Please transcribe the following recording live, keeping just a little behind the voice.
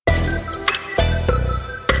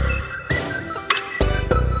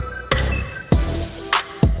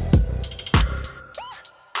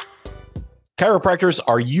Chiropractors,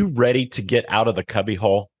 are you ready to get out of the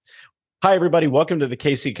cubbyhole? Hi, everybody. Welcome to the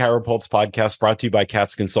KC Chiropulse podcast brought to you by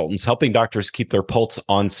CATS Consultants, helping doctors keep their pulse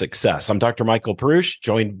on success. I'm Dr. Michael Perush,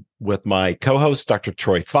 joined with my co-host, Dr.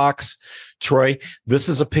 Troy Fox. Troy, this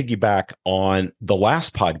is a piggyback on the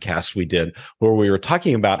last podcast we did where we were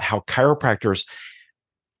talking about how chiropractors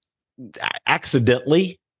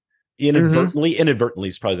accidentally, inadvertently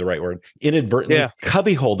is probably the right word, inadvertently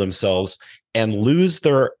cubbyhole themselves and lose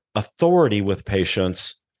their authority with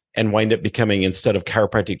patients and wind up becoming, instead of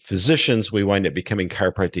chiropractic physicians, we wind up becoming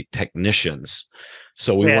chiropractic technicians.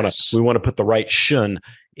 So we want to put the right shun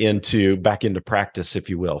back into practice, if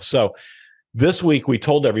you will. So this week we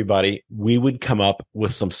told everybody we would come up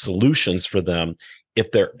with some solutions for them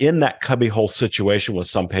if they're in that cubbyhole situation with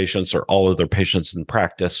some patients or all of their patients in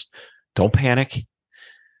practice. Don't panic.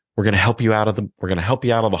 We're going to help you out of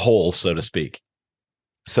the hole, so to speak.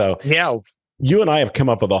 So yeah. You and I have come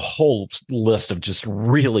up with a whole list of just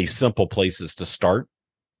really simple places to start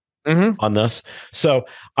on this. So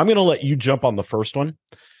I'm going to let you jump on the first one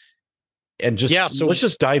and let's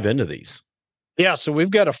just dive into these. Yeah. So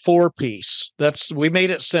we've got a 4-piece. We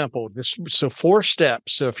made it simple. So 4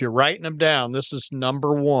 steps. So if you're writing them down, this is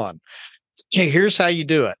number 1. Okay, here's how you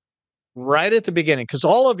do it. Right at the beginning, because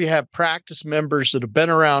all of you have practice members that have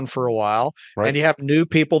been around for a while, and you have new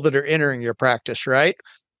people that are entering your practice, right?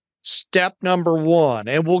 Step number 1,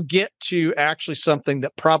 and we'll get to actually something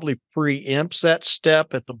that probably preempts that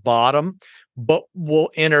step at the bottom, but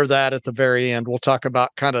we'll enter that at the very end. We'll talk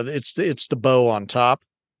about it's the bow on top.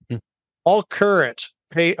 All current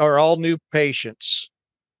or all new patients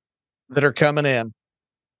that are coming in,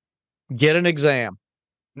 get an exam.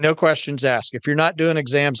 No questions asked. If you're not doing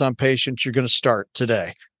exams on patients, you're going to start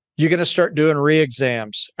today. You're going to start doing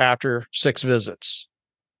re-exams after 6 visits.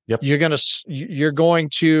 Yep. You're going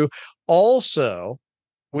to also,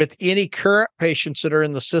 with any current patients that are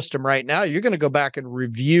in the system right now, you're going to go back and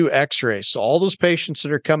review x-rays. So all those patients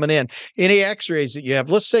that are coming in, any x-rays that you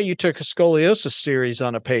have, let's say you took a scoliosis series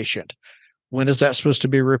on a patient. When is that supposed to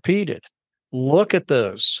be repeated? Look at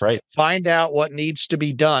those, find out what needs to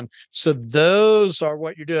be done. So those are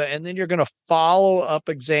what you're doing. And then you're going to follow up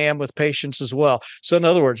exam with patients as well. So in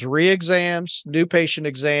other words, re-exams, new patient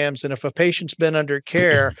exams. And if a patient's been under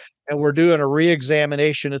care and we're doing a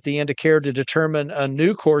re-examination at the end of care to determine a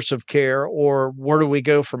new course of care or where do we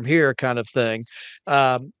go from here kind of thing,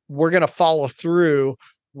 we're going to follow through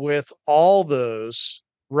with all those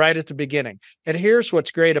right at the beginning. And here's what's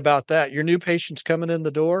great about that. Your new patients coming in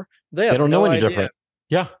the door, they don't know any different.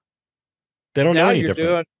 Yeah. They don't know any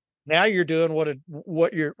different. Now you're doing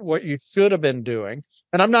what you should have been doing.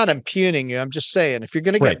 And I'm not impugning you. I'm just saying, if you're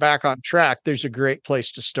going to get back on track, there's a great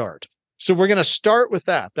place to start. So we're going to start with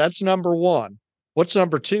that. That's number 1. What's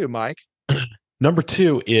number 2, Mike? Number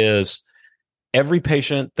 2 is every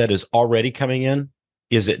patient that is already coming in,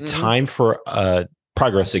 is it time for a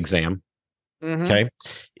progress exam? Okay.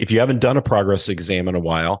 If you haven't done a progress exam in a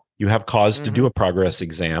while, you have cause to do a progress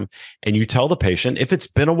exam, and you tell the patient, if it's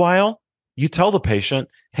been a while, you tell the patient,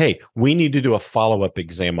 hey, we need to do a follow-up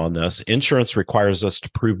exam on this. Insurance requires us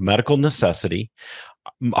to prove medical necessity.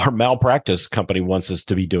 Our malpractice company wants us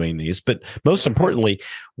to be doing these, but most importantly,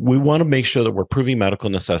 we want to make sure that we're proving medical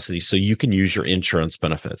necessity so you can use your insurance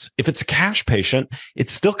benefits. If it's a cash patient,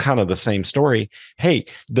 it's still kind of the same story. Hey,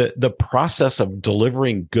 the process of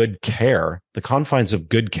delivering good care, the confines of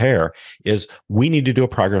good care is we need to do a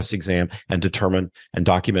progress exam and determine and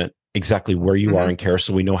document exactly where you are in care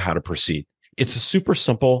so we know how to proceed. It's a super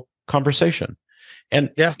simple conversation. And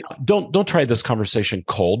don't try this conversation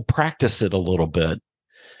cold, practice it a little bit.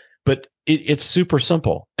 But it's super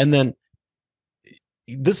simple. And then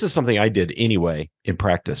this is something I did anyway in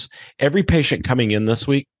practice. Every patient coming in this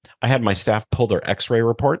week, I had my staff pull their x-ray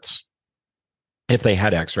reports if they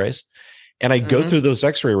had x-rays. And I'd go through those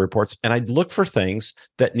x-ray reports and I'd look for things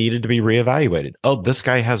that needed to be reevaluated. Oh, this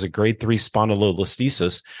guy has a grade 3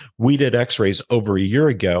 spondylolisthesis. We did x-rays over a year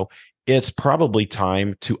ago. It's probably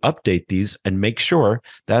time to update these and make sure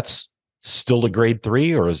that's still a grade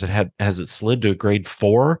 3, or has it slid to a grade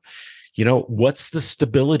 4? What's the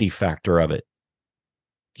stability factor of it?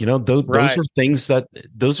 Those are things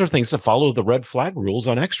that follow the red flag rules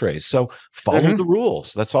on x-rays. So follow the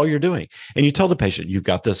rules. That's all you're doing. And you tell the patient, you've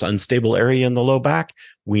got this unstable area in the low back.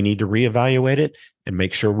 We need to reevaluate it and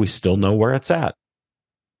make sure we still know where it's at.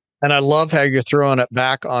 And I love how you're throwing it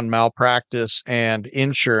back on malpractice and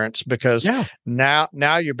insurance, because now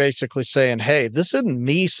you're basically saying, hey, this isn't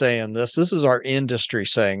me saying this. This is our industry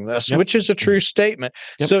saying this, which is a true statement.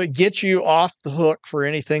 So it gets you off the hook for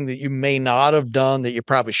anything that you may not have done that you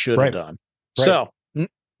probably should have done. So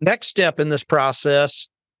next step in this process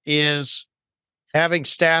is having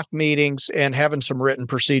staff meetings and having some written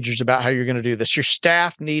procedures about how you're going to do this. Your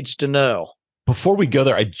staff needs to know. Before we go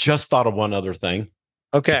there, I just thought of one other thing.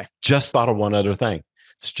 Okay. Just thought of one other thing.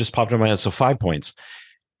 It's just popped in my head. So 5 points.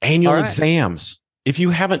 Annual exams. If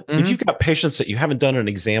you've got patients that you haven't done an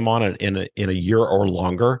exam on in a year or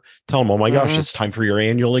longer, tell them, oh my gosh, it's time for your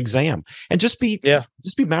annual exam. And just be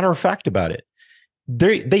matter of fact about it.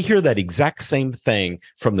 They hear that exact same thing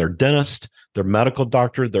from their dentist, their medical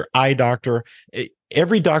doctor, their eye doctor.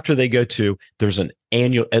 Every doctor they go to, there's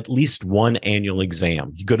at least one annual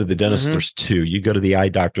exam. You go to the dentist, there's 2. You go to the eye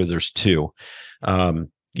doctor, there's 2.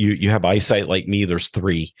 You have eyesight like me, there's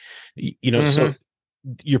 3. So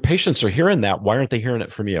your patients are hearing that. Why aren't they hearing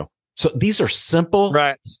it from you? So these are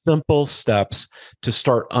simple steps to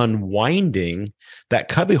start unwinding that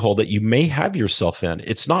cubbyhole that you may have yourself in.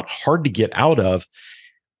 It's not hard to get out of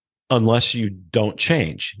unless you don't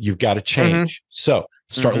change. You've got to change. So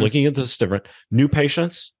start looking at this different. New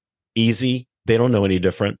patients, easy. They don't know any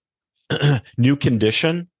different. New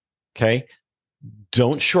condition. Okay.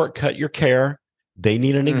 Don't shortcut your care. They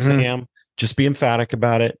need an exam. Just be emphatic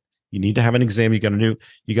about it. You need to have an exam. You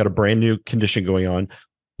got a brand new condition going on.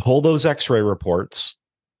 Pull those x-ray reports,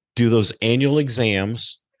 do those annual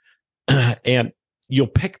exams, and you'll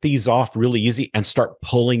pick these off really easy and start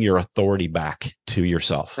pulling your authority back to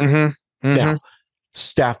yourself. Now,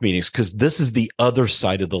 staff meetings, because this is the other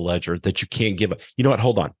side of the ledger that you can't give. You know what?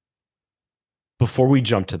 Hold on. Before we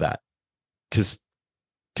jump to that, because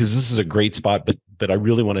this is a great spot, but I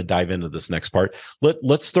really want to dive into this next part.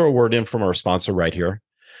 Let's throw a word in from our sponsor right here.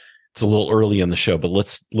 It's a little early in the show, but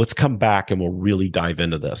let's come back and we'll really dive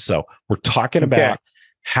into this. So we're talking about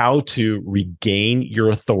how to regain your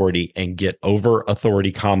authority and get over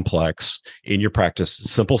authority complex in your practice.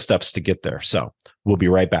 Simple steps to get there. So we'll be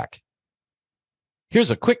right back. Here's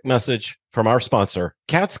a quick message from our sponsor,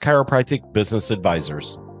 Katz Chiropractic Business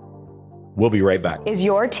Advisors. We'll be right back. Is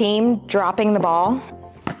your team dropping the ball?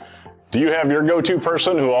 Do you have your go-to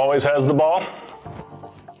person who always has the ball?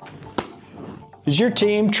 Is your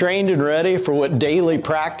team trained and ready for what daily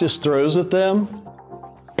practice throws at them?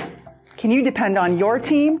 Can you depend on your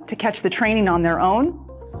team to catch the training on their own?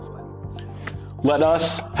 Let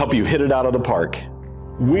us help you hit it out of the park.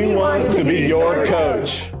 We want to be your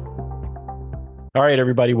coach. All right,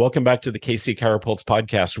 everybody, welcome back to the KC Chiropulse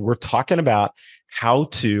podcast. We're talking about how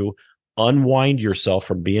to unwind yourself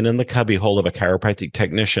from being in the cubbyhole of a chiropractic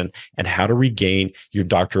technician and how to regain your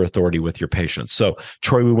doctor authority with your patients. So,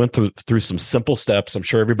 Troy, we went through some simple steps. I'm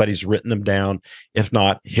sure everybody's written them down. If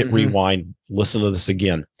not, hit rewind, listen to this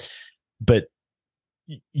again. But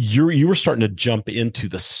you were starting to jump into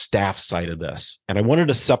the staff side of this. And I wanted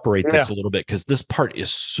to separate this a little bit because this part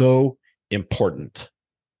is so important.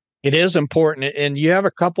 It is important. And you have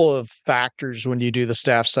a couple of factors when you do the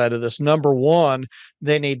staff side of this. Number one,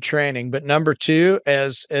 they need training. But number two,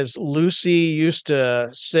 as Lucy used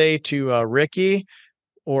to say to Ricky,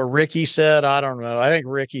 or Ricky said, I don't know. I think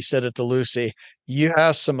Ricky said it to Lucy. You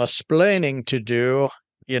have some explaining to do.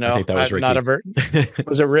 You know, I think that was Ricky.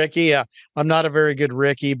 Was it Ricky? Yeah. I'm not a very good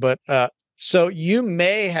Ricky, but so you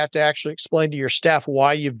may have to actually explain to your staff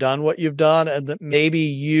why you've done what you've done, and that maybe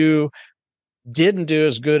you didn't do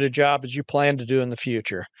as good a job as you plan to do in the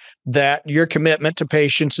future, that your commitment to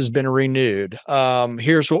patients has been renewed.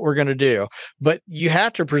 Here's what we're going to do. But you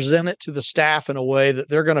have to present it to the staff in a way that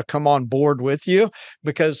they're going to come on board with you,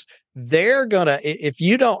 because they're going to, if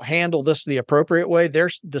you don't handle this the appropriate way,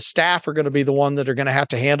 the staff are going to be the one that are going to have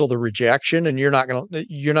to handle the rejection, and they're not going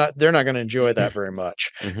to enjoy that very much.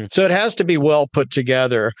 So it has to be well put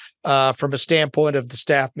together from a standpoint of the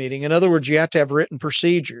staff meeting. In other words, you have to have written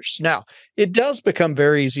procedures. Now, it does become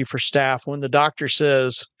very easy for staff when the doctor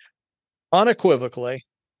says unequivocally,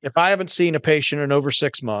 if I haven't seen a patient in over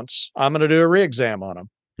 6 months, I'm going to do a re-exam on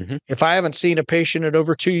them. If I haven't seen a patient in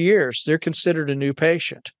over 2 years, they're considered a new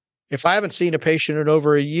patient. If I haven't seen a patient in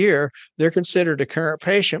over a year, they're considered a current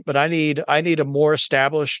patient, but I need a more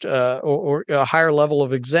established or a higher level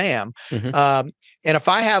of exam. And if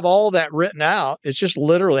I have all that written out, it's just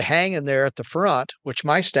literally hanging there at the front, which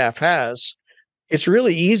my staff has. It's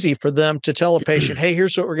really easy for them to tell a patient, hey,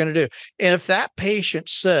 here's what we're going to do. And if that patient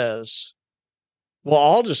says, well,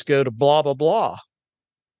 I'll just go to blah, blah, blah.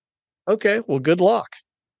 Okay, well, good luck.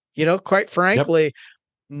 You know, quite frankly,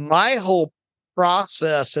 my whole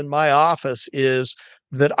process in my office is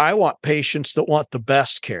that I want patients that want the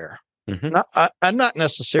best care. I'm not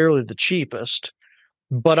necessarily the cheapest,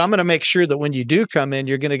 but I'm going to make sure that when you do come in,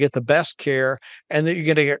 you're going to get the best care and that you're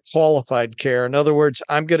going to get qualified care. In other words,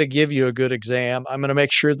 I'm going to give you a good exam. I'm going to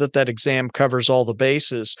make sure that exam covers all the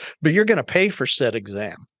bases, but you're going to pay for said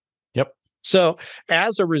exam. Yep. So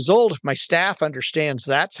as a result, if my staff understands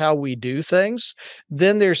that's how we do things,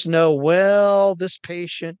 then there's no, well, this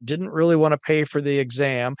patient didn't really want to pay for the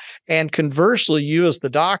exam. And conversely, you as the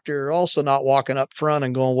doctor are also not walking up front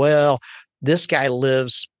and going, well, this guy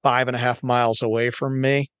lives 5.5 miles away from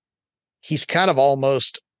me. He's kind of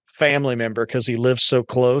almost family member because he lives so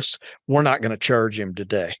close. We're not going to charge him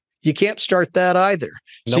today. You can't start that either.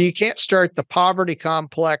 Nope. So you can't start the poverty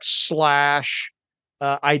complex /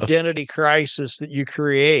 identity crisis that you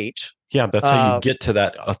create. Yeah, that's how you get to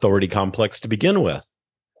that authority complex to begin with.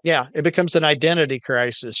 Yeah, it becomes an identity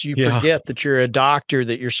crisis. You forget that you're a doctor,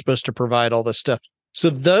 that you're supposed to provide all this stuff. So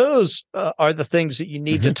those are the things that you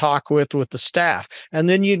need to talk with the staff. And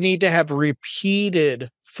then you need to have repeated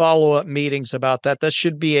follow-up meetings about that. That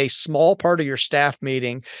should be a small part of your staff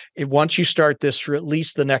meeting once you start this for at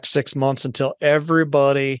least the next 6 months until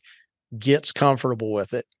everybody gets comfortable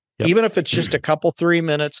with it. Yep. Even if it's just a couple, 3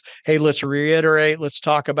 minutes, hey, let's reiterate, let's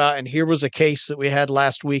talk about, and here was a case that we had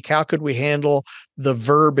last week. How could we handle the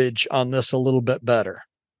verbiage on this a little bit better?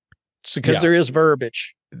 Because there is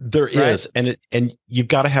verbiage. There is, and you've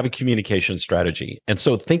got to have a communication strategy. And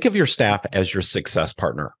so think of your staff as your success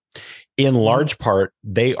partner. In large part,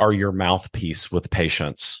 they are your mouthpiece with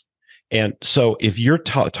patients. And so if you're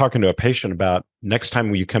talking to a patient about next time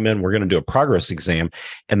when you come in, we're going to do a progress exam,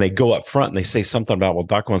 and they go up front and they say something about, well,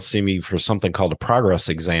 doc wants to see me for something called a progress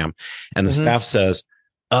exam. And the staff says,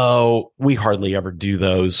 oh, we hardly ever do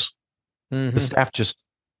those. The staff just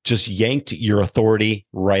yanked your authority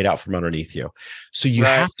right out from underneath you. So you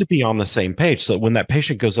have to be on the same page. So that when that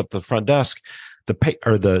patient goes up to the front desk, when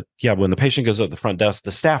the patient goes up to the front desk,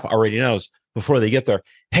 the staff already knows before they get there,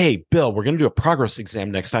 hey, Bill, we're going to do a progress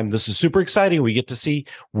exam next time. This is super exciting. We get to see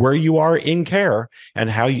where you are in care and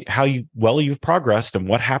how well you've progressed and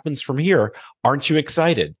what happens from here. Aren't you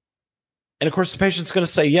excited? And of course, the patient's going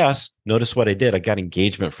to say yes. Notice what I did. I got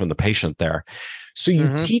engagement from the patient there. So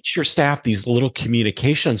you teach your staff these little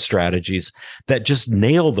communication strategies that just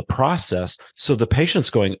nail the process. So the patient's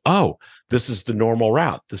going, oh, this is the normal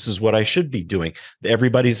route. This is what I should be doing.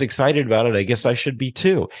 Everybody's excited about it. I guess I should be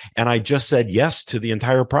too. And I just said yes to the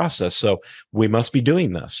entire process. So we must be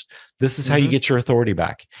doing this. This is how you get your authority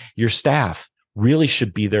back. Your staff really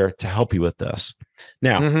should be there to help you with this.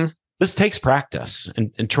 Now, this takes practice.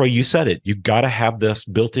 And Troy, you said it. You got to have this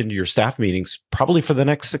built into your staff meetings, probably for the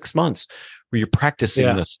next 6 months, where you're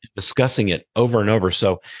practicing this, discussing it over and over.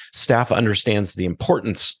 So staff understands the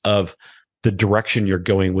importance of the direction you're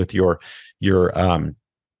going with your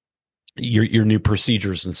new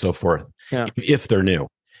procedures and so forth, if they're new.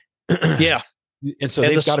 And so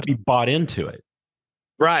they've got to be bought into it.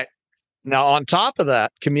 Right. Now, on top of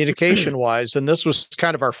that, communication wise, and this was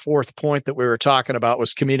kind of our fourth point that we were talking about,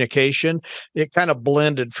 was communication. It kind of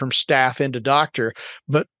blended from staff into doctor.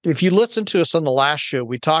 But if you listen to us on the last show,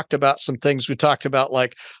 we talked about some things. We talked about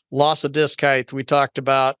like loss of disc height. We talked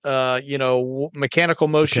about, mechanical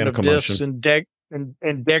motion of discs and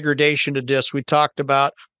degradation of discs. We talked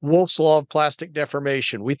about Wolff's Law of plastic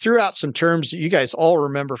deformation. We threw out some terms that you guys all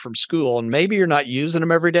remember from school, and maybe you're not using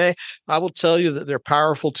them every day. I will tell you that they're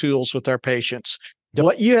powerful tools with our patients. Yep.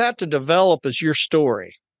 What you have to develop is your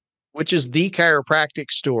story, which is the chiropractic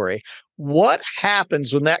story. What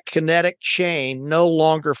happens when that kinetic chain no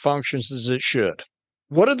longer functions as it should?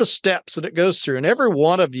 What are the steps that it goes through? And every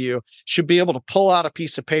one of you should be able to pull out a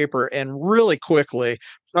piece of paper and really quickly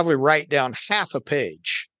probably write down half a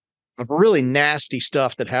page of really nasty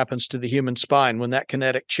stuff that happens to the human spine when that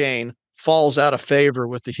kinetic chain falls out of favor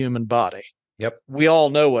with the human body. Yep. We all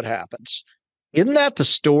know what happens. Isn't that the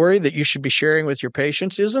story that you should be sharing with your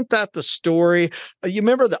patients? Isn't that the story? You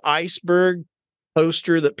remember the iceberg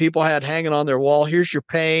poster that people had hanging on their wall? Here's your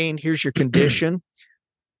pain. Here's your condition.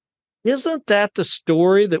 Isn't that the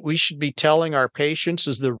story that we should be telling our patients,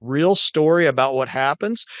 is the real story about what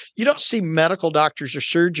happens? You don't see medical doctors or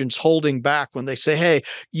surgeons holding back when they say, hey,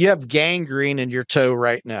 you have gangrene in your toe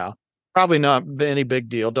right now. Probably not any big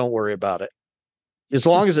deal. Don't worry about it. As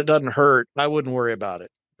long as it doesn't hurt, I wouldn't worry about it.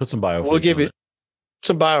 Put some biofreeze. We'll give you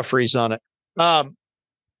some biofreeze on it.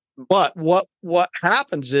 But what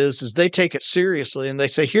happens is they take it seriously and they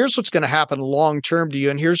say, here's what's going to happen long-term to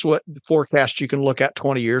you. And here's what the forecast you can look at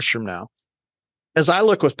 20 years from now. As I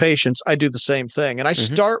look with patients, I do the same thing. And I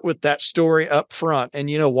start with that story up front. And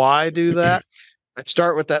you know why I do that? I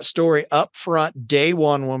start with that story up front day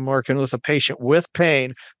one when I'm working with a patient with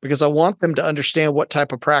pain, because I want them to understand what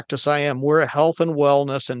type of practice I am. We're a health and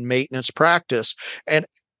wellness and maintenance practice. And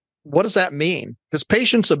what does that mean? Because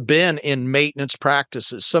patients have been in maintenance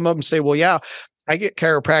practices. Some of them say, well, yeah, I get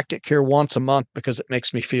chiropractic care once a month because it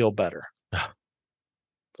makes me feel better.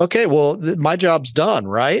 Okay, well, my job's done,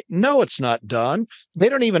 right? No, it's not done. They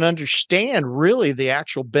don't even understand really the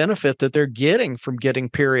actual benefit that they're getting from getting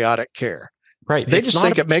periodic care. Right. They just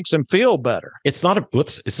think it makes them feel better. It's not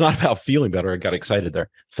it's not about feeling better. I got excited there,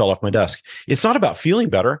 fell off my desk. It's not about feeling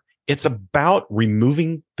better. It's about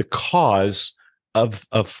removing the cause of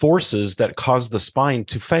forces that cause the spine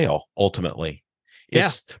to fail ultimately.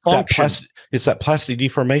 It's function. It's that plastic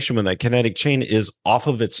deformation when that kinetic chain is off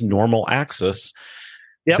of its normal axis.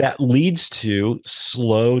 That leads to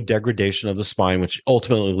slow degradation of the spine, which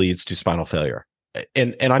ultimately leads to spinal failure.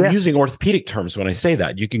 And I'm using orthopedic terms when I say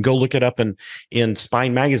that. You can go look it up in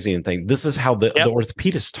Spine Magazine thing. This is how the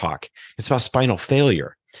orthopedists talk. It's about spinal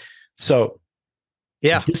failure. So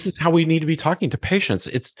this is how we need to be talking to patients.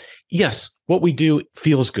 It's yes, what we do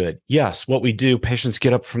feels good. Yes, what we do, patients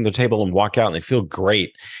get up from the table and walk out and they feel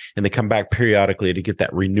great. And they come back periodically to get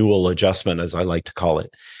that renewal adjustment, as I like to call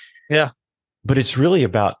it. Yeah. But it's really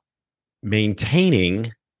about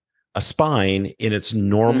maintaining a spine in its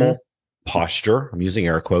normal posture. I'm using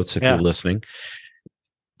air quotes if you're listening,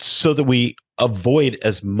 so that we avoid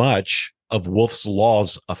as much of Wolff's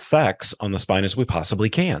Law's effects on the spine as we possibly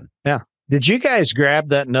can. Yeah. Did you guys grab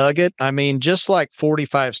that nugget? I mean, just like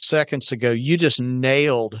 45 seconds ago, you just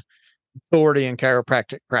nailed authority in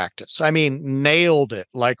chiropractic practice. I mean, nailed it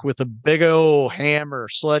like with a big old hammer,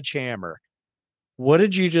 sledgehammer. What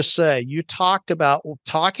did you just say? You talked about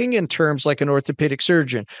talking in terms like an orthopedic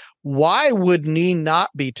surgeon. Why would he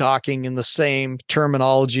not be talking in the same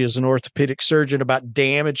terminology as an orthopedic surgeon about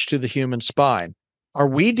damage to the human spine? Are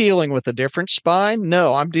we dealing with a different spine?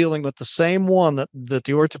 No, I'm dealing with the same one that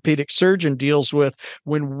the orthopedic surgeon deals with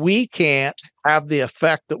when we can't have the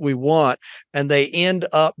effect that we want, and they end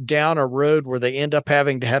up down a road where they end up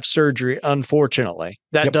having to have surgery, unfortunately.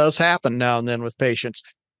 That does happen now and then with patients.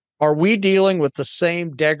 Are we dealing with the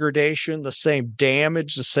same degradation, the same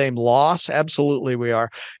damage, the same loss? Absolutely, we are.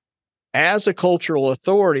 As a cultural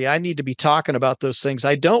authority, I need to be talking about those things.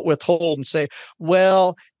 I don't withhold and say,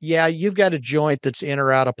 well, yeah, you've got a joint that's in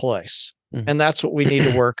or out of place. And that's what we need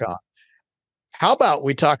to work on. How about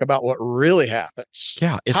we talk about what really happens?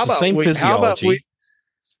 Yeah, it's the same physiology.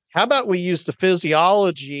 How about we use the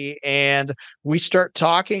physiology and we start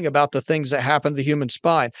talking about the things that happen to the human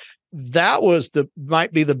spine? That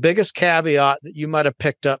might be the biggest caveat that you might have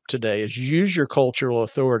picked up today is use your cultural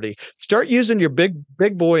authority. Start using your big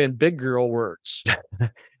boy and big girl words.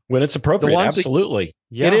 When it's appropriate, absolutely.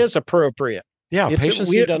 It is appropriate. Yeah, patients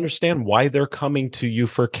need to understand why they're coming to you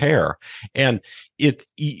for care. And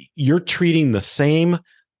you're treating the same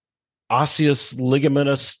osseous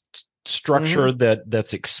ligamentous structure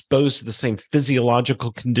that's exposed to the same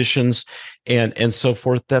physiological conditions and so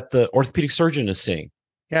forth that the orthopedic surgeon is seeing.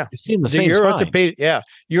 Yeah. You're seeing the same spine.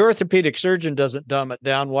 Your orthopedic surgeon doesn't dumb it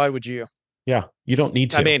down. Why would you? Yeah. You don't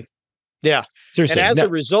need to. I mean, yeah. Seriously. And as a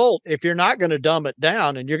result, if you're not going to dumb it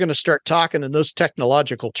down and you're going to start talking in those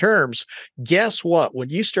technological terms, guess what? When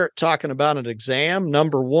you start talking about an exam,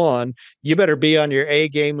 number one, you better be on your A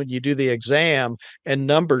game when you do the exam. And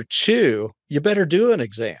number two, you better do an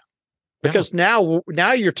exam. Because now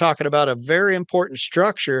you're talking about a very important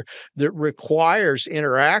structure that requires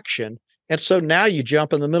interaction. And so now you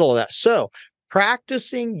jump in the middle of that. So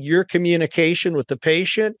practicing your communication with the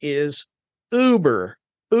patient is uber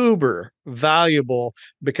valuable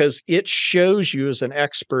because it shows you as an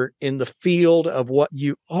expert in the field of what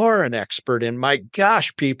you are an expert in. My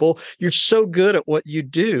gosh, people, you're so good at what you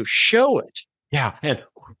do. Show it. Yeah. And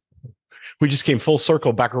we just came full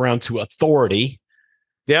circle back around to authority.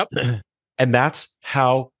 Yep. And that's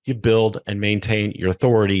how you build and maintain your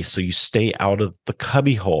authority so you stay out of the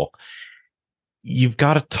cubbyhole. You've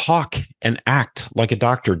got to talk and act like a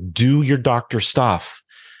doctor. Do your doctor stuff.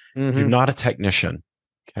 You're not a technician.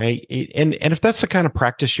 Okay. And if that's the kind of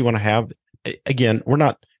practice you want to have, again, we're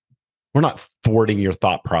not thwarting your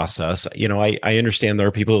thought process. You know, I understand there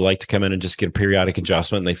are people who like to come in and just get a periodic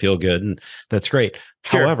adjustment and they feel good, and that's great.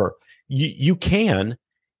 Sure. However, you can,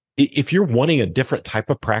 if you're wanting a different type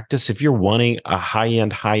of practice, if you're wanting a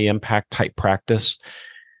high-end, high-impact type practice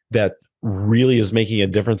that really is making a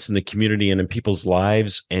difference in the community and in people's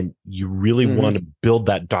lives, and you really want to build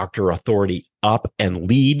that doctor authority up and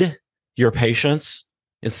lead your patients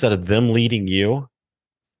instead of them leading you.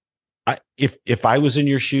 If I was in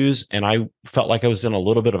your shoes and I felt like I was in a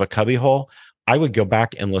little bit of a cubbyhole, I would go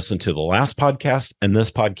back and listen to the last podcast and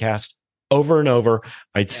this podcast over and over.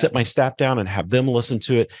 I'd sit my staff down and have them listen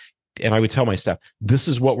to it. And I would tell my staff, this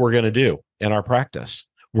is what we're going to do in our practice.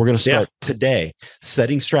 We're going to start today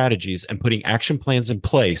setting strategies and putting action plans in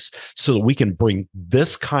place so that we can bring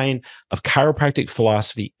this kind of chiropractic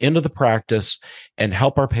philosophy into the practice and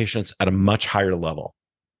help our patients at a much higher level.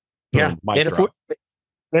 Boom, mic And drop.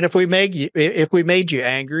 if we made you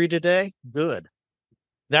angry today, good.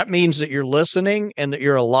 That means that you're listening and that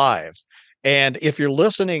you're alive. And if you're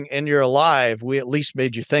listening and you're alive, we at least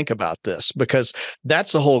made you think about this, because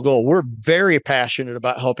that's the whole goal. We're very passionate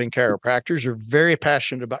about helping chiropractors. We're very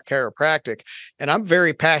passionate about chiropractic. And I'm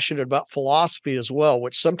very passionate about philosophy as well,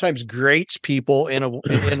 which sometimes grates people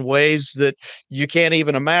in ways that you can't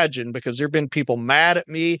even imagine, because there've been people mad at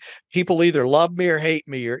me. People either love me or hate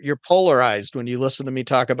me. You're polarized when you listen to me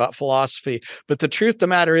talk about philosophy. But the truth of the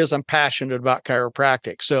matter is, I'm passionate about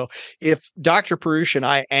chiropractic. So if Dr. Perush and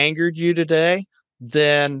I angered you today,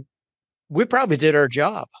 then we probably did our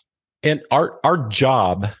job. And our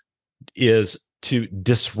job is to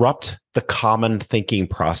disrupt the common thinking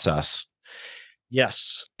process.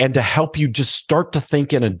 Yes. And to help you just start to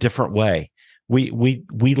think in a different way. We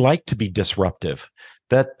like to be disruptive.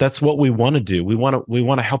 That's what we want to do. We want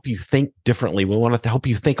to help you think differently. We want to help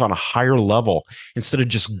you think on a higher level, instead of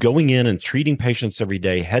just going in and treating patients every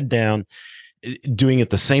day, head down, doing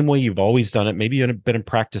it the same way you've always done it. Maybe you've been in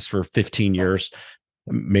practice for 15 years.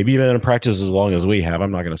 Maybe you've been in practice as long as we have.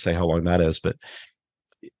 I'm not going to say how long that is, but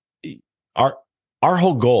our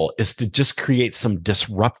whole goal is to just create some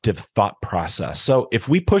disruptive thought process. So if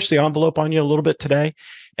we push the envelope on you a little bit today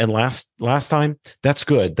and last time, that's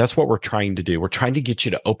good. That's what we're trying to do. We're trying to get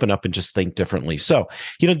you to open up and just think differently. So,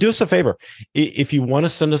 do us a favor. If you want to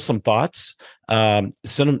send us some thoughts, don't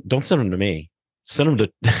send them to me. Send them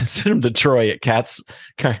to Troy at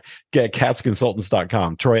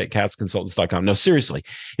catsconsultants.com. Troy at catsconsultants.com. No, seriously,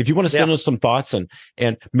 if you want to send us some thoughts and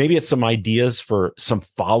maybe it's some ideas for some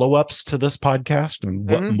follow-ups to this podcast and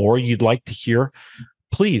what more you'd like to hear,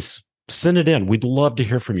 please send it in. We'd love to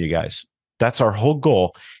hear from you guys. That's our whole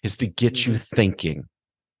goal, is to get you thinking.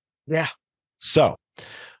 Yeah. So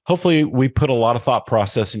hopefully we put a lot of thought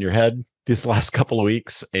process in your head these last couple of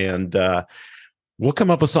weeks, and we'll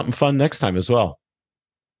come up with something fun next time as well.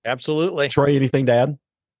 Absolutely. Troy, anything to add?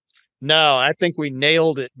 No, I think we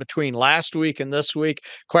nailed it between last week and this week.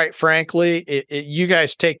 Quite frankly, you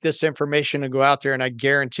guys take this information and go out there, and I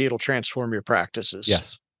guarantee it'll transform your practices.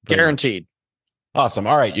 Yes. Guaranteed. Awesome.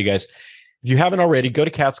 All right, you guys. If you haven't already, go to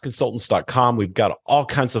catsconsultants.com. We've got all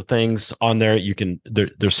kinds of things on there.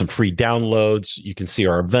 There's some free downloads. You can see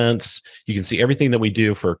our events. You can see everything that we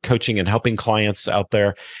do for coaching and helping clients out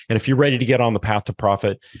there. And if you're ready to get on the path to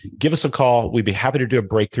profit, give us a call. We'd be happy to do a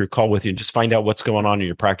breakthrough call with you and just find out what's going on in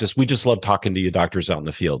your practice. We just love talking to you doctors out in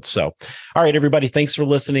the field. So, all right, everybody, thanks for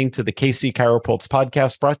listening to the KC Chiropulse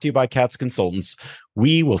podcast, brought to you by Cats Consultants.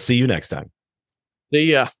 We will see you next time.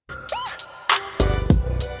 See ya.